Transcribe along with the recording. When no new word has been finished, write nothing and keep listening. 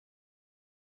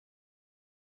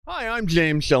Hi, I'm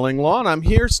James Shillinglaw, and I'm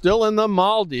here still in the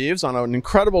Maldives on an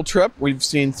incredible trip. We've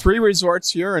seen 3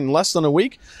 resorts here in less than a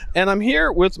week, and I'm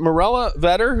here with Mirella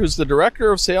Vetter, who's the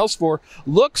Director of Sales for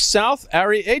Look South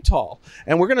Ari Atoll.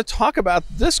 And we're going to talk about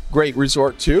this great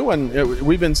resort too, and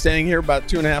we've been staying here about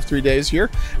 2.5, 3 days here,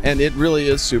 and it really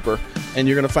is super. And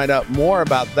you're going to find out more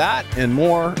about that and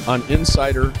more on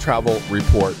Insider Travel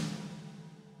Report.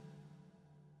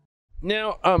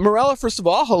 Now, Mirella, first of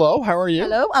all, hello. How are you?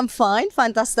 Hello, I'm fine.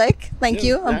 Fantastic. Thank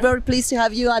you. I'm yeah. very pleased to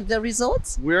have you at the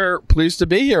resort. We're pleased to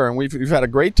be here, and we've had a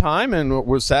great time, and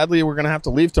sadly we're going to have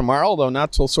to leave tomorrow, although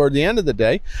not till toward the end of the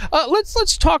day.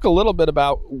 Let's talk a little bit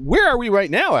about where are we right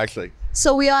now, actually.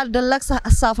 So we are at the Lux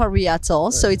Safari Atoll.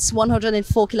 Right. So it's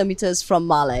 104 kilometers from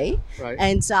Malé. Right.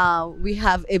 And we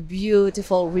have a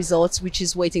beautiful resort which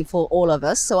is waiting for all of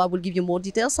us. So I will give you more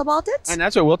details about it. And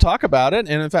that's what we'll talk about it.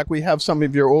 And in fact, we have some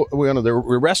of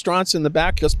the restaurants in the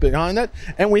back just behind it.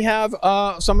 And we have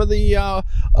some of the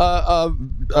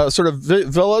sort of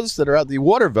villas that are at the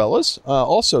water villas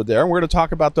also there. And we're going to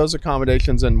talk about those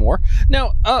accommodations and more.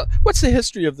 Now, what's the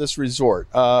history of this resort?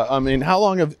 I mean, how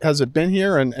long has it been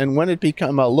here, and when it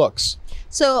become Lux?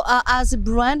 So as a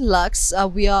brand Lux,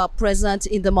 we are present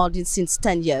in the Maldives since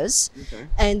 10 years. Okay.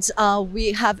 And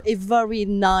we have a very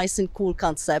nice and cool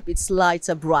concept. It's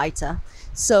lighter, brighter.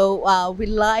 So we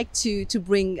like to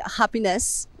bring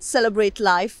happiness, celebrate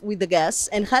life with the guests,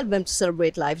 and help them to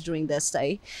celebrate life during their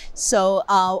stay. So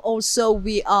also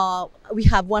we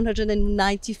have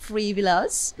 193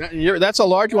 villas. That's a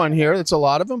large one here. It's a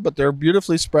lot of them, but they're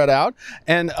beautifully spread out.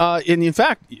 And in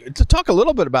fact, to talk a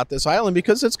little bit about this island,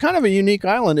 because it's kind of a unique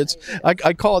island. It's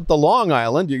I call it the Long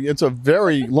Island. It's a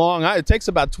very long island. It takes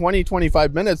about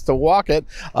 20-25 minutes to walk it.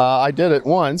 I did it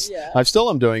once. Yeah. I still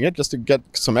am doing it just to get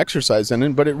some exercise in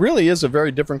it. But it really is a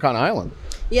very different kind of island.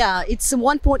 Yeah, it's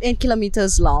 1.8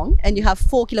 kilometers long, and you have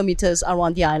 4 kilometers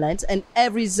around the island, and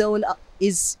every zone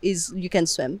is you can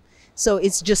swim. So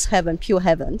it's just heaven, pure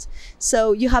heaven.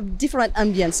 So you have different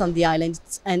ambience on the island,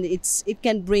 and it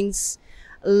can bring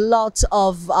a lot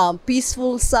of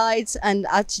peaceful sights and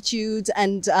attitude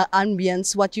and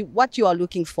ambience, what you are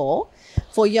looking for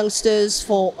youngsters,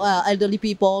 for elderly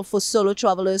people, for solo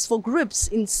travelers, for groups.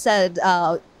 Instead,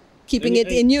 keeping it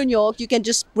in New York, you can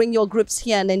just bring your groups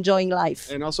here and enjoying life.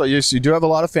 And also, you do have a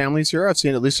lot of families here. I've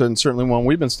seen at least, and certainly when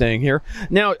we've been staying here.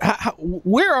 Now,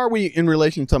 where are we in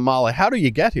relation to Malé? How do you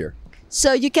get here?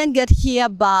 So you can get here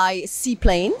by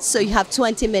seaplane. So you have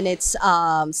 20 minutes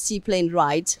seaplane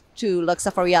ride to Lux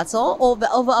Safari Atoll, or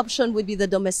the other option would be the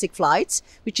domestic flight,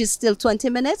 which is still 20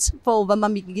 minutes for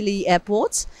Mamigili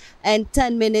Airport, and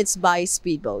 10 minutes by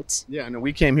speedboat. Yeah, and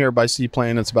we came here by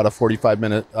seaplane. It's about a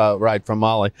 45-minute ride from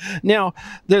Malé. Now,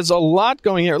 there's a lot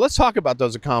going here. Let's talk about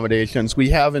those accommodations. We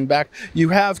have in back, you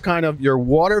have kind of your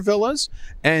water villas,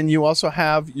 and you also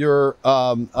have your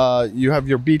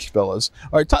beach villas.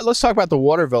 All right, let's talk about the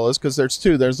water villas, because there's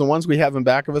 2. There's the ones we have in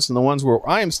back of us and the ones where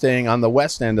I am staying on the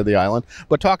west end of the island.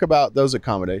 But talk about those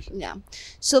accommodations. Yeah.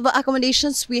 So the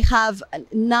accommodations, we have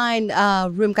 9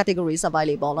 room categories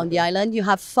available on the island. You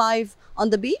have 5 on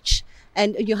the beach,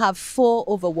 and you have 4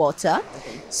 over water.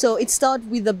 Okay. So it starts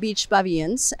with the beach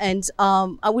pavilions, and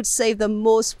I would say the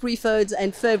most preferred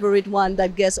and favorite one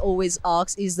that guests always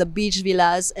ask is the beach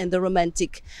villas and the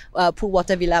romantic pool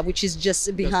water villa, which is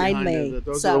just behind me.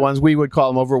 Those are the ones we would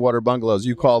call them overwater bungalows.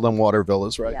 You call them water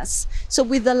villas, right? Yes. So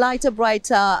with the lighter,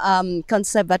 brighter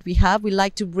concept that we have, we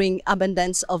like to bring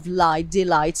abundance of light,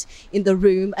 daylight in the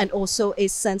room, and also a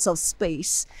sense of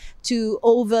space to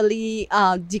overly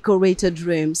decorated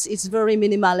rooms. It's very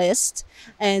minimalist,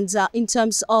 and in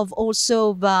terms of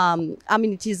also the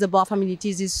amenities, the bath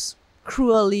amenities is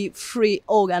cruelly free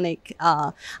organic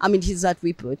amenities that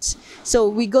we put. So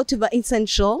we go to the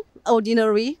essential,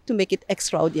 ordinary, to make it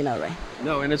extraordinary.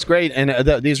 No, and it's great. And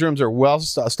these rooms are well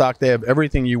stocked. They have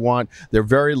everything you want. They're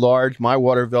very large. My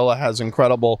water villa has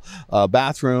incredible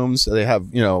bathrooms. They have,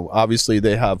 obviously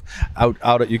they have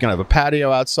you can have a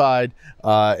patio outside,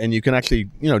 and you can actually,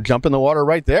 jump in the water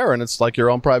right there, and it's like your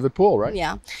own private pool, right?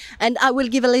 Yeah. And I will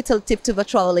give a little tip to the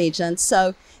travel agent.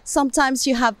 So sometimes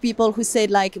you have people who say,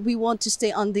 like, we want to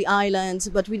stay on the island,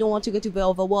 but we don't want to go to the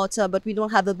overwater, but we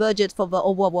don't have a budget for the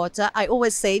overwater. I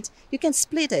always say you can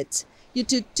split it. You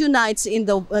do 2 nights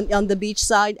on the beach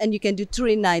side, and you can do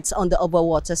 3 nights on the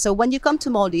overwater. So when you come to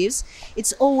Maldives,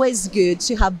 it's always good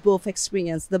to have both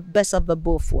experience, the best of the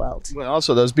both worlds. Well,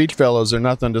 also those beach villas are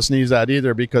nothing to sneeze at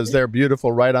either, because they're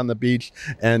beautiful right on the beach,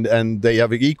 and they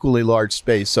have an equally large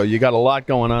space. So you got a lot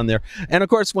going on there. And of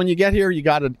course, when you get here, you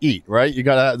got to eat, right? You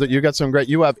got some great.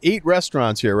 You have 8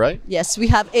 restaurants here, right? Yes, we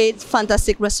have 8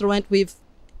 fantastic restaurants with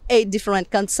 8 different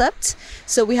concepts.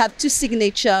 So we have 2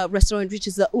 signature restaurants, which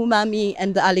is the Umami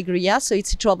and the Allegria. So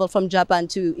it's travel from Japan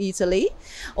to Italy.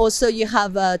 Also, you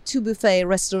have 2 buffet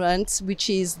restaurants, which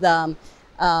is the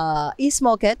East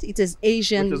Market. It is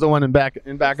Asian. Which is the one in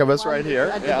back of us right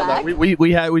here. Yeah,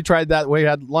 we tried that. We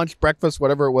had lunch, breakfast,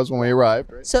 whatever it was when we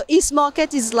arrived. Right? So East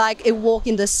Market is like a walk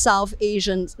in the South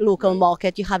Asian local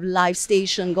market. You have live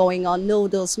station going on,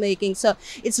 noodles making. So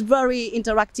it's very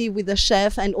interactive with the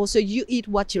chef, and also you eat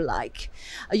what you like.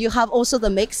 You have also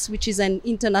the mix, which is an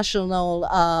international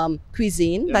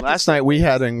cuisine. Yeah, last night we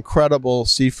had an incredible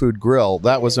seafood grill.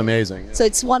 That was amazing. So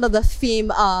it's one of the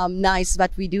theme nights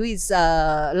that we do is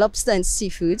lobster and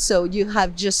seafood. So you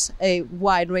have just a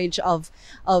wide range of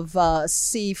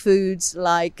seafoods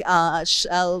like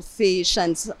shellfish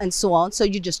and so on. So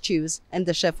you just choose, and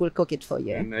the chef will cook it for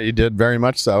you. And you did very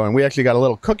much so. And we actually got a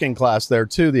little cooking class there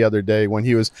too the other day when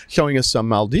he was showing us some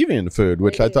Maldivian food,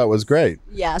 which I thought was great.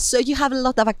 Yeah, so you have a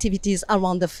lot of activities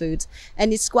around the food,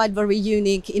 and it's quite very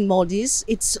unique in Maldives.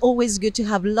 It's always good to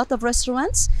have a lot of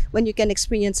restaurants when you can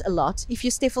experience a lot. If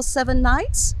you stay for 7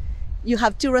 nights, you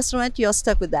have 2 restaurants, you're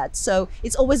stuck with that. So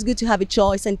it's always good to have a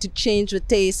choice and to change the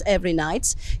taste every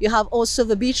night. You have also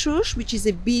the Beach Rouge, which is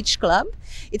a beach club.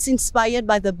 It's inspired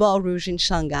by the Bar Rouge in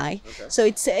Shanghai. Okay. So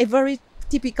it's a very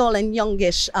typical and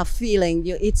youngish feeling.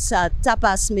 It's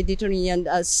tapas Mediterranean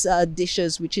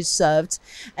dishes, which is served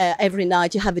every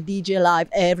night. You have a DJ live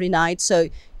every night. So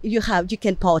you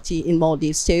can party in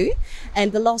Maldives too.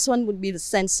 And the last one would be the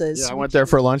Senses. Yeah, I went there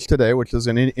for lunch today, which is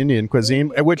an Indian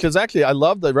cuisine, which is actually, I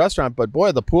love the restaurant, but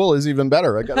boy, the pool is even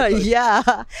better. I gotta say.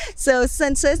 Yeah. So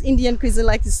Senses, Indian cuisine,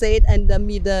 like you said, and the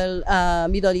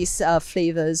Middle East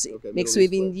flavors mixed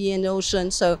with Indian Ocean.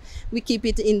 So we keep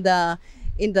it in the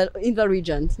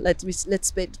region.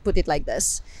 Let's put it like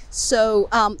this. So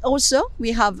also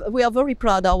we are very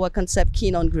proud of our concept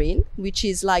Keen on Green, which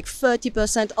is like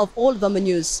 30% of all the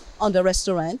menus on the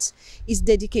restaurant is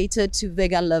dedicated to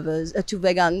vegan lovers, to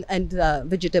vegan and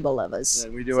vegetable lovers.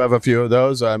 And we do have a few of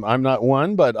those. I'm not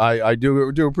one, but I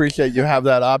do appreciate you have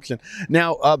that option.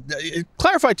 Now,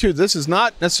 clarify too, this is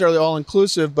not necessarily all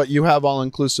inclusive, but you have all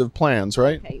inclusive plans,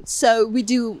 right? Okay. So we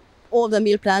do all the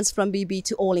meal plans from BB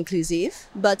to all inclusive,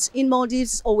 but in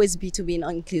Maldives it's always B2B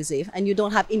and inclusive, and you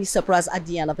don't have any surprise at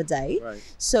the end of the day. Right.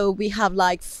 So we have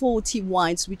like 40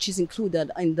 wines which is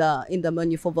included in the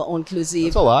menu for the all inclusive.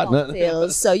 That's a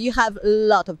lot. So you have a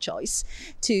lot of choice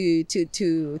to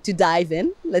dive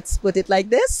in. Let's put it like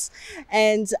this.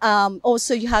 And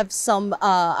also you have some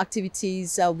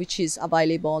activities which is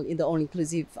available in the all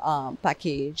inclusive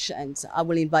package, and I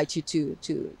will invite you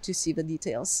to see the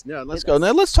details. Yeah, let's go.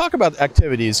 Now let's talk about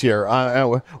activities here.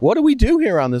 What do we do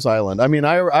here on this island? I mean,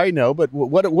 I know, but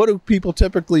what do people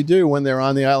typically do when they're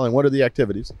on the island? What are the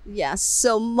activities? Yes,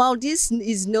 so Maldives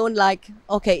is known like,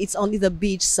 okay, it's only the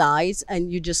beach side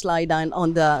and you just lie down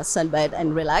on the sunbed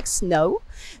and relax. No,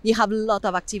 you have a lot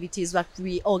of activities that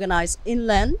we organize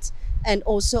inland and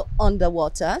also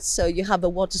underwater. So you have a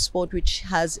water sport which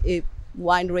has a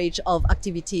wide range of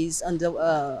activities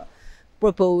under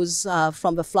propose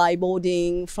from the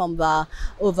flyboarding, from the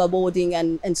overboarding,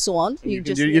 and so on. You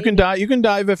can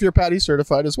dive if you're PADI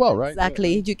certified as well, right?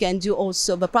 Exactly. You can do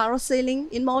also the parasailing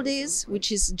in Maldives,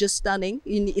 which is just stunning.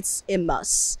 It's a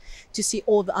must to see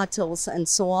all the atolls and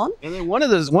so on. And then one of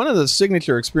the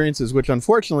signature experiences, which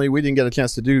unfortunately we didn't get a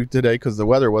chance to do today because the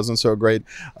weather wasn't so great,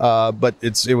 but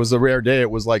it was a rare day.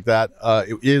 It was like that.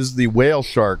 It is the whale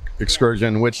shark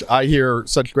excursion, which I hear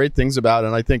such great things about,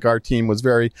 and I think our team was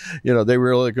very, they were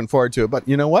really looking forward to it. But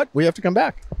you know what? We have to come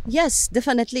back. Yes,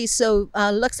 definitely. So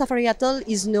Lux Safari Atoll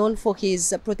is known for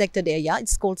his protected area.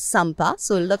 It's called SAMPA,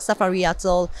 so Lux Safari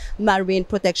Atoll Marine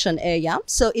Protection Area.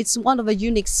 So it's one of the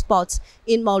unique spots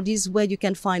in Maldives where you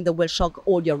can find the whale shark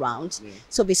all year round. Yeah.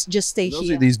 So we just stay Those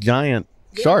here. Are these giant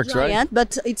sharks, right?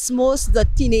 But it's most the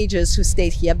teenagers who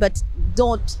stayed here. But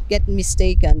don't get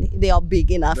mistaken; they are big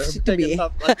enough to be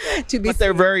to be. But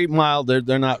they're very mild.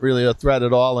 They're not really a threat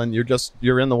at all, and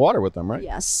you're in the water with them, right?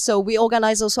 Yes. So we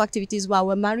organize also activities with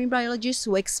our marine biologists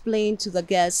who explain to the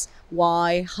guests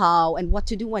why, how, and what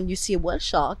to do when you see a whale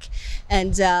shark,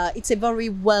 and it's a very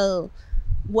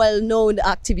well-known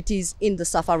activities in the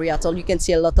Safari Atoll. You can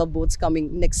see a lot of boats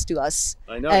coming next to us.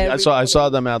 I know. I saw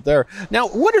them out there. Now,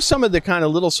 what are some of the kind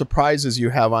of little surprises you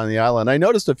have on the island? I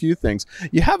noticed a few things.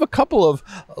 You have a couple of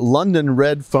London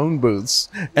Red phone booths,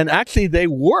 and actually they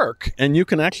work, and you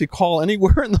can actually call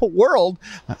anywhere in the world.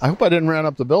 I hope I didn't run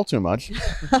up the bill too much.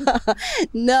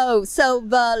 No. So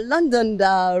the London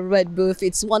Red booth,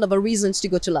 it's one of the reasons to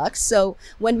go to Lux. So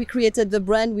when we created the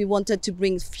brand, we wanted to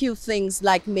bring few things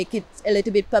like make it a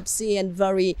little bit pepsi and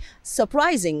very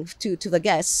surprising to the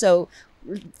guests. So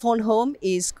phone home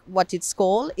is what it's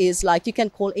called, is like you can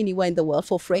call anywhere in the world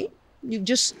for free.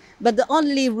 But the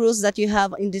only rules that you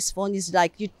have in this phone is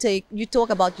like you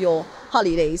talk about your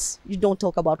holidays. You don't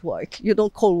talk about work. You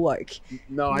don't call work.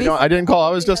 No, I didn't call. I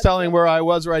was just telling where I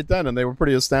was right then, and they were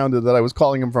pretty astounded that I was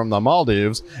calling them from the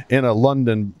Maldives in a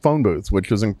London phone booth, which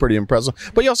was pretty impressive.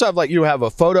 But you also have you have a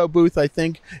photo booth, I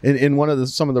think, in one of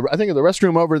I think in the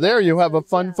restroom over there, you have a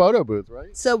fun photo booth,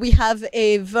 right? So we have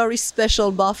a very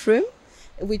special bathroom,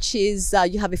 which is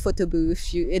you have a photo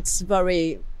booth. It's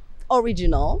very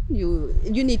original. You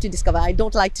need to discover. I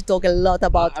don't like to talk a lot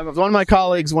about. One of my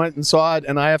colleagues went and saw it,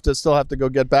 and I still have to go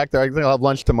get back there. I think I'll have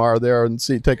lunch tomorrow there and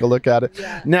take a look at it.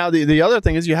 Yeah. Now, the other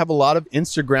thing is you have a lot of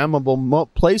Instagrammable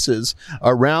places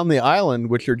around the island,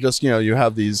 which are just you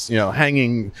have these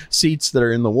hanging seats that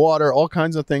are in the water, all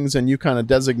kinds of things, and you kind of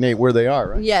designate where they are,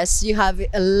 right? Yes, you have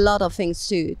a lot of things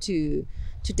to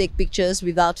take pictures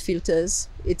without filters.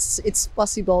 It's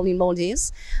possible in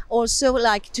Maldives. Also,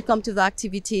 to come to the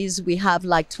activities, we have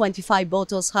 25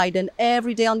 bottles hidden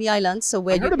every day on the island. So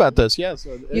I heard about this. Yes,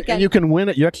 you can win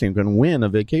it. You actually can win a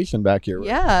vacation back here. Right?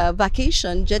 Yeah,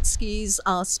 vacation, jet skis,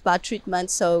 spa treatment.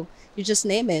 So you just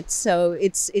name it. So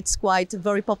it's quite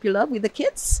very popular with the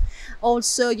kids.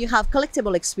 Also, you have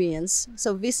collectible experience.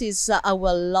 So this is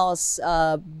our last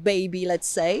baby, let's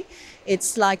say.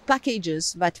 It's like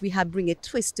packages, but we have bring a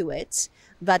twist to it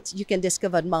that you can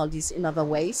discover Maldives in other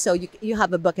ways. So you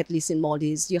have a bucket list in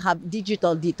Maldives. You have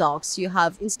digital detox. You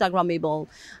have Instagrammable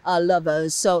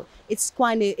lovers. So it's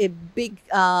quite a big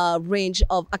range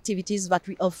of activities that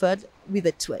we offered with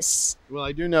a twist. Well,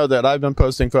 I do know that I've been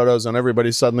posting photos and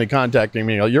everybody's suddenly contacting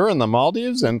me. You're in the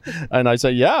Maldives? And I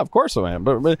say, yeah, of course I am.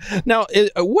 But now,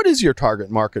 what is your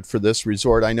target market for this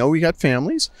resort? I know we got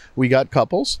families, we got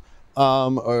couples. Who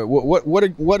are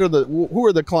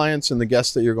the clients and the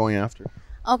guests that you're going after?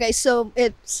 Okay, so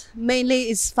it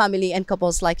mainly is family and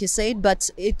couples, like you said,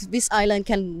 but this island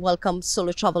can welcome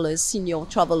solo travelers, senior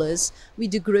travelers. We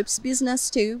do groups business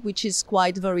too, which is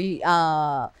quite very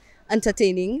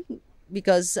entertaining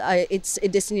because it's a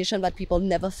destination that people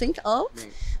never think of.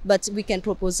 But we can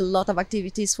propose a lot of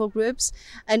activities for groups,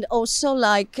 and also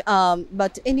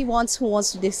but anyone who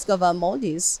wants to discover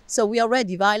Maldives. So we are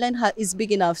ready. The island is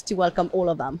big enough to welcome all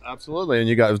of them. Absolutely, and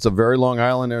it's a very long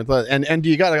island, and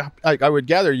you got I would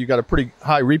gather you got a pretty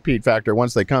high repeat factor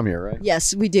once they come here, right?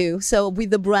 Yes, we do. So with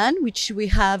the brand, which we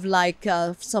have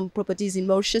some properties in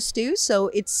Mauritius too. So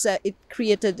it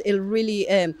created a really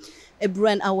a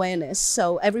brand awareness.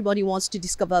 So everybody wants to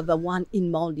discover the one in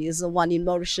Maldives, the one in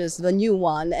Mauritius, the new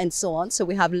one, and so on. So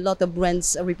we have a lot of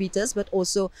brands repeaters, but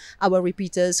also our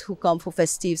repeaters who come for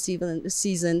festive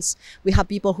seasons. We have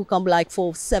people who come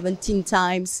for 17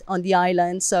 times on the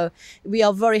island. So we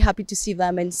are very happy to see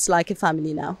them, and it's like a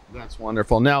family now. That's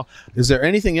wonderful. Now, is there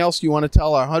anything else you want to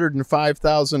tell our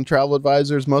 105,000 travel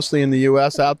advisors, mostly in the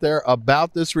U.S. out there,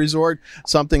 about this resort?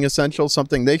 Something essential,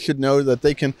 something they should know that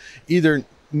they can either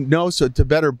know so to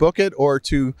better book it or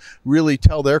to really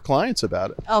tell their clients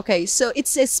about it? Okay, so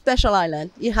it's a special island.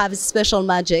 You have a special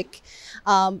magic.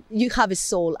 You have a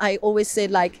soul. I always say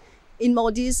in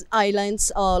Maldives,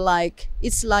 islands are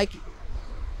it's like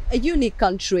a unique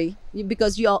country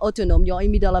because you are autonomous. You're in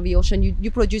the middle of the ocean.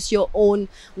 You produce your own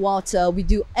water. We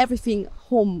do everything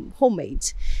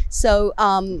homemade. So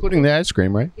including the ice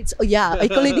cream, right?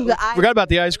 Including the ice. Forgot about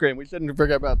the ice cream. We shouldn't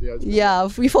forget about the ice cream. Yeah,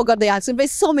 we forgot the ice cream.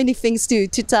 There's so many things to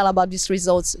tell about these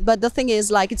resorts. But the thing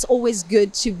is, it's always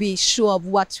good to be sure of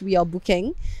what we are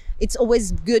booking. It's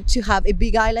always good to have a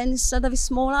big island instead of a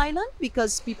small island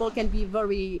because people can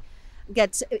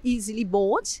get easily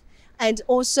bored. And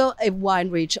also a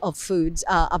wide range of foods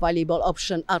are available,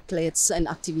 option outlets and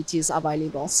activities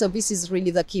available. So this is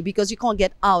really the key because you can't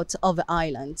get out of the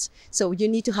island. So you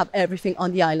need to have everything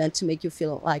on the island to make you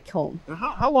feel like home.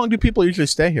 How long do people usually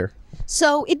stay here?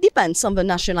 So it depends on the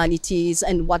nationalities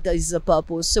and what is the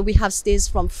purpose. So we have stays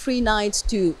from 3 nights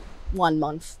to 1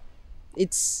 month.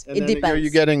 It depends. Are you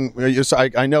getting?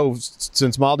 I know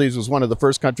since Maldives was one of the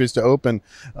first countries to open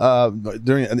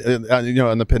during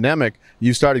in the pandemic,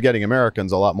 you started getting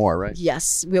Americans a lot more, right?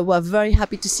 Yes, we were very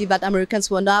happy to see that Americans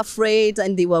were not afraid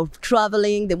and they were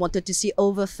traveling. They wanted to see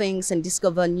other things and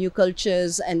discover new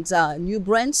cultures and new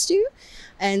brands too.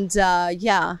 And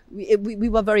yeah, we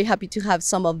were very happy to have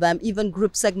some of them. Even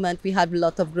group segment, we had a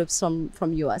lot of groups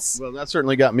from US. Well, that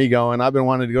certainly got me going. I've been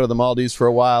wanting to go to the Maldives for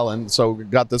a while, and so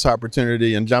got this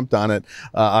opportunity and jumped on it.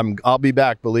 I'll be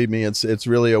back. Believe me, it's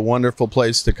really a wonderful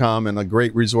place to come and a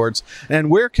great resorts. And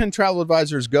where can travel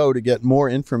advisors go to get more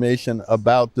information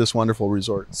about this wonderful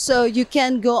resort? So you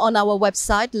can go on our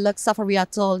website,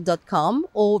 luxsafariatoll.com,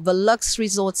 or the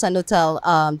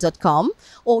luxresortsandhotel.com,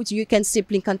 or you can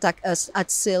simply contact us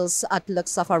at sales at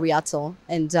Lux Safari Atoll,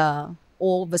 and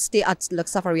or the stay at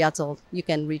Lux Safari Atoll. You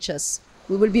can reach us.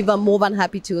 We will be more than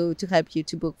happy to help you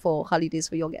to book for holidays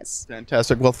for your guests.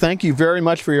 Fantastic. Well, thank you very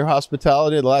much for your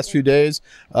hospitality the last few days.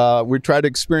 We tried to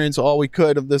experience all we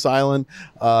could of this island.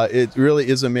 It really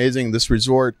is amazing. This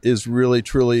resort is really,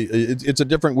 truly, it's a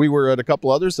different, we were at a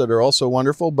couple others that are also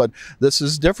wonderful, but this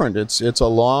is different. It's a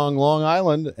long, long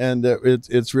island, and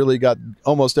it's really got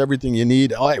almost everything you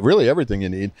need, really everything you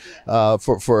need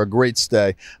for a great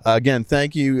stay. Again,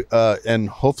 thank you, and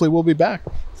hopefully we'll be back.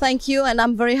 Thank you, and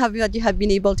I'm very happy that you have been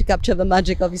able to capture the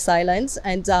magic of these islands,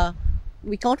 and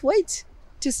we can't wait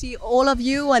to see all of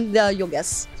you and your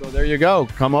guests. So there you go.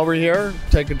 Come over here,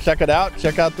 check it out.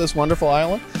 Check out this wonderful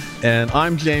island. And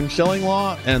I'm James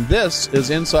Shillinglaw, and this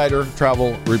is Insider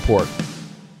Travel Report.